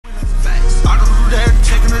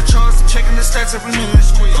checking the stats every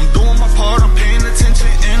minute. I'm doing my part, I'm paying attention,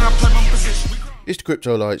 and I play my position. It's the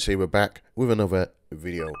Crypto Lightsaber back with another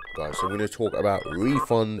video, guys. So I'm going to talk about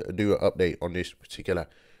Refund, do an update on this particular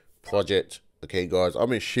project. Okay, guys, I've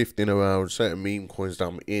been shifting around certain meme coins that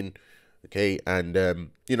I'm in. Okay, and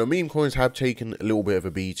you know, meme coins have taken a little bit of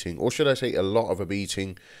a beating, or should I say a lot of a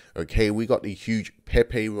beating. Okay, we got the huge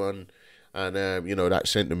Pepe run, and you know, that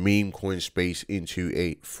sent the meme coin space into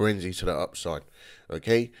a frenzy to the upside.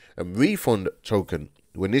 Okay, and Refund token,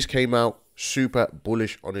 when this came out, super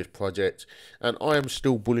bullish on this project, and I am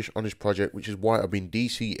still bullish on this project, which is why I've been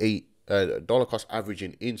DC8 dollar cost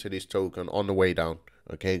averaging into this token on the way down.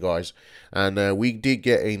 Okay, guys, and we did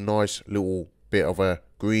get a nice little bit of a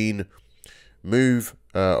green move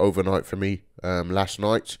overnight for me last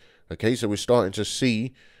night. Okay, so we're starting to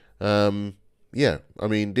see yeah, I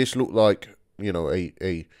mean, this looked like, you know,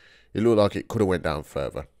 it looked like it could have went down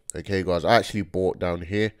further. Okay, guys, I actually bought down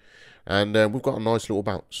here, and we've got a nice little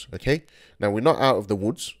bounce. Okay, now we're not out of the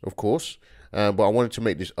woods, of course, but I wanted to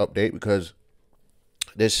make this update because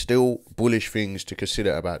there's still bullish things to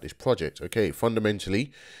consider about this project. Okay,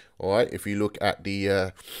 fundamentally, all right, if you look at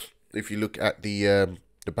the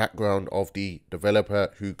the background of the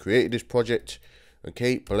developer who created this project,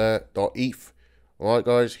 okay, Blur.eth, all right,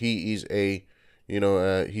 guys, he is a, you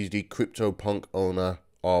know, he's the CryptoPunk owner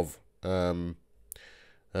of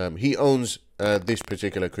he owns this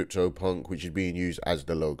particular CryptoPunk, which is being used as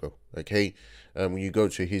the logo. Okay, when you go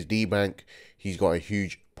to his D-Bank, he's got a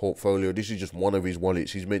huge portfolio. This is just one of his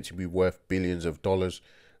wallets. He's meant to be worth billions of dollars.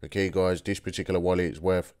 Okay, guys, this particular wallet is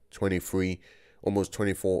worth almost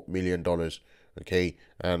 $24 million. Okay,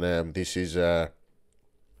 and this is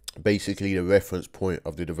basically the reference point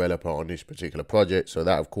of the developer on this particular project. So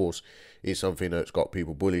that, of course, is something that's got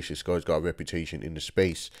people bullish. This guy's got a reputation in the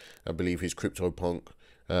space. I believe his CryptoPunk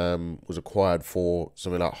was acquired for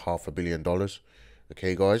something like $500 million.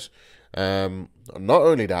 Okay, guys, not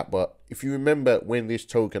only that, but if you remember when this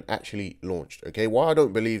token actually launched, okay, why I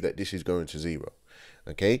don't believe that this is going to zero.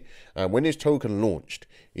 Okay, when this token launched,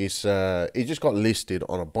 it just got listed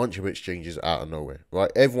on a bunch of exchanges out of nowhere, right?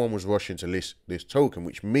 Everyone was rushing to list this token,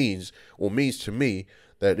 which means to me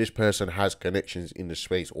that this person has connections in the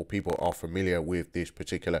space, or people are familiar with this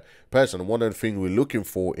particular person. And one of the things we're looking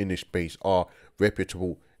for in this space are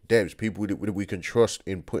reputable devs, people that we can trust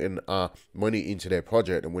in putting our money into their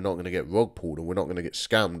project, and we're not going to get rug pulled, and we're not going to get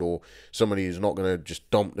scammed, or somebody is not going to just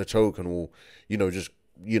dump the token, or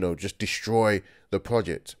just destroy the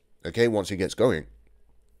project, okay, once it gets going.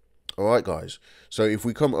 All right, guys, so if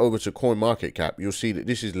we come over to CoinMarketCap, you'll see that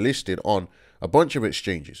this is listed on a bunch of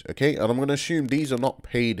exchanges. Okay, and I'm going to assume these are not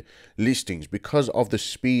paid listings because of the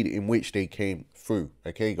speed in which they came through.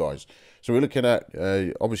 Okay, guys, so we're looking at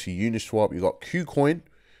obviously Uniswap. You got KuCoin.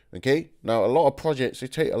 Okay, now a lot of projects, they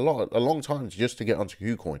take a long time just to get onto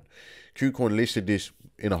KuCoin. KuCoin listed this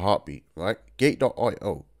in a heartbeat, right?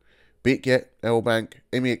 Gate.io, BitGet, LBank,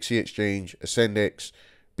 Mexc Exchange, AscendX,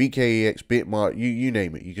 BKEX, Bitmart, you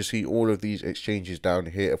name it. You can see all of these exchanges down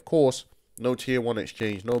here. Of course, no tier 1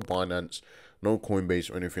 exchange, no Binance, no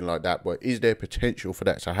Coinbase or anything like that. But is there potential for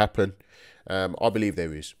that to happen? I believe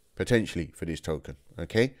there is, potentially, for this token.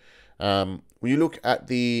 Okay. When you look at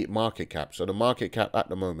the market cap, so the market cap at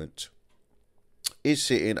the moment is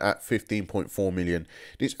sitting at 15.4 million.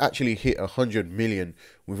 This actually hit 100 million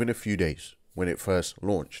within a few days when it first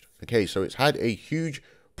launched. Okay, so it's had a huge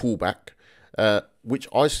pullback, which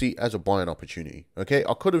I see as a buying opportunity. Okay,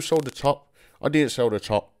 I could have sold the top. I didn't sell the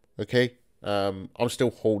top. Okay, I'm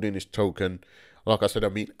still holding this token. Like I said, I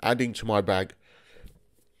mean, adding to my bag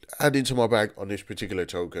on this particular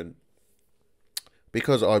token,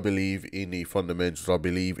 because I believe in the fundamentals. I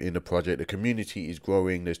believe in the project. The community is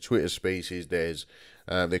growing. There's Twitter spaces. There's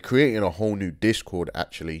they're creating a whole new Discord.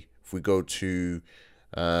 Actually, if we go to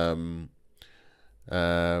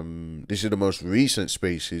this is the most recent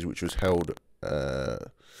spaces, which was held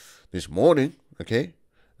this morning. Okay,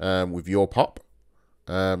 with your pop.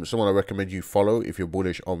 Someone I recommend you follow if you're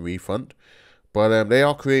bullish on Refund. But they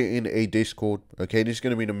are creating a Discord. Okay, this is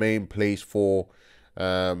going to be the main place for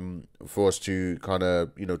us to kind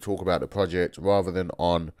of, you know, talk about the project rather than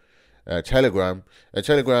on Telegram.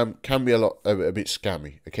 Telegram can be a bit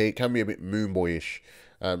scammy. Okay, it can be a bit moonboyish.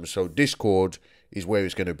 So Discord is where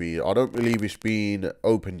it's going to be. I don't believe it's been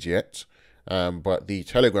opened yet, but the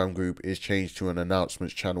Telegram group is changed to an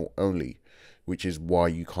announcements channel only, which is why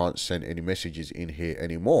you can't send any messages in here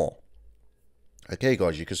anymore. Okay,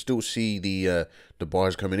 guys, you can still see the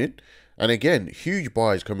buys coming in. And again, huge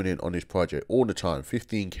buys coming in on this project all the time.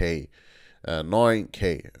 15K,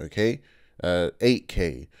 9K, okay,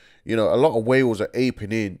 8K. you know, a lot of whales are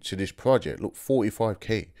aping into this project. Look,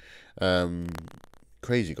 45k.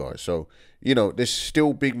 Crazy, guys. So, you know, there's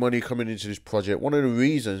still big money coming into this project. One of the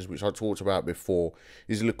reasons, which I talked about before,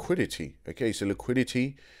 is liquidity. Okay, so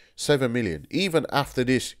liquidity, 7 million, even after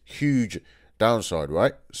this huge downside,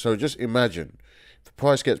 right? So just imagine if the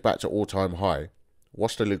price gets back to all-time high,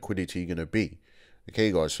 what's the liquidity going to be?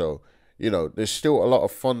 Okay, guys, so, you know, there's still a lot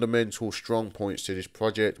of fundamental strong points to this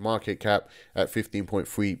project. Market cap at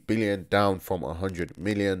 15.3 billion, down from 100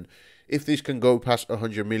 million. If this can go past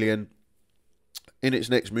 100 million in its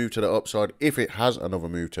next move to the upside, if it has another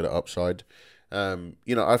move to the upside,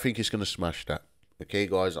 you know, I think it's going to smash that. Okay,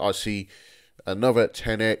 guys, I see another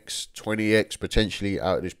 10x, 20x potentially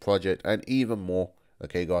out of this project, and even more.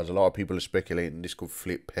 Okay, guys, a lot of people are speculating this could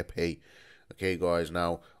flip Pepe. Okay, guys,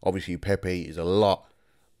 now, obviously, Pepe is a lot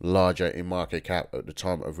larger in market cap at the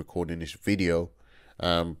time of recording this video.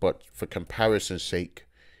 But for comparison's sake,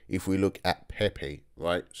 if we look at Pepe,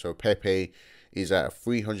 right? So Pepe is at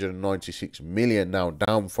 396 million now,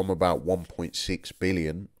 down from about 1.6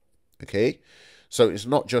 billion. Okay, so it's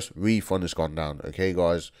not just Refund that's gone down. Okay,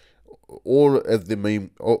 guys, all of the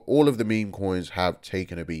meme coins have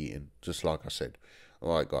taken a beating, just like I said.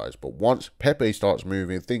 All right, guys, but once Pepe starts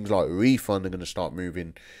moving, things like Refund are going to start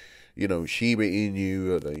moving. You know, Shiba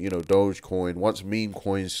Inu, you know, Dogecoin. Once meme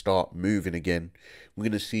coins start moving again, we're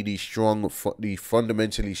going to see these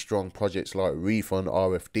fundamentally strong projects like Refund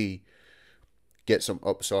RFD get some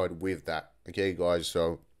upside with that. Okay, guys,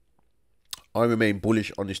 so I remain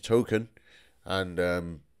bullish on this token,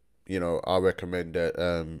 and you know, I recommend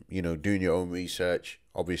that you know, doing your own research,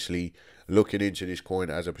 obviously looking into this coin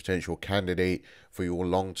as a potential candidate for your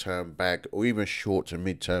long-term bag or even short to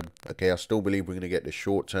mid-term. Okay, I still believe we're going to get the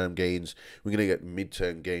short-term gains, we're going to get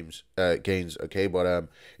mid-term gains, okay, but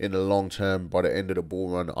in the long term, by the end of the bull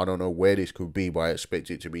run, I don't know where this could be, but I expect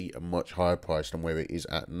it to be a much higher price than where it is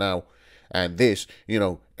at now. And this, you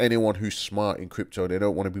know, anyone who's smart in crypto, they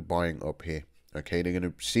don't want to be buying up here. Okay, they're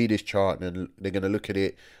going to see this chart and they're going to look at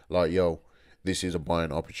it like, yo, this is a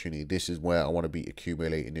buying opportunity. This is where I want to be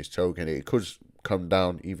accumulating this token. It could come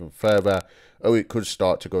down even further, or it could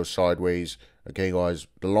start to go sideways. Okay, guys,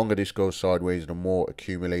 the longer this goes sideways, the more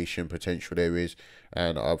accumulation potential there is.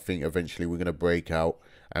 And I think eventually we're going to break out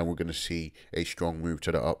and we're going to see a strong move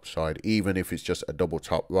to the upside, even if it's just a double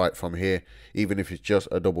top right from here. Even if it's just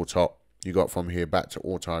a double top, you got from here back to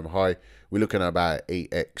all-time high, we're looking at about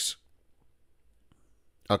 8x.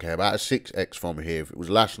 Okay, about a 6x from here. If it was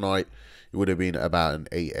last night, it would have been about an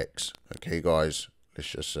 8x. Okay, guys,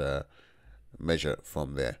 let's just measure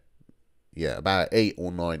from there. Yeah, about 8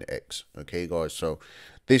 or 9x. Okay, guys, so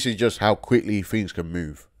this is just how quickly things can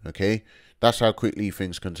move. Okay, that's how quickly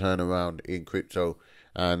things can turn around in crypto.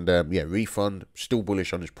 And yeah, Refund, still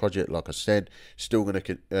bullish on this project. Like I said, still gonna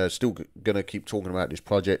keep talking about this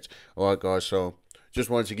project. All right, guys, so just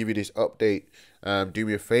wanted to give you this update. Do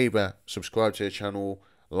me a favor, subscribe to the channel,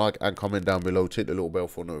 like and comment down below, hit the little bell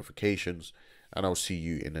for notifications, and I'll see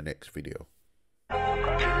you in the next video.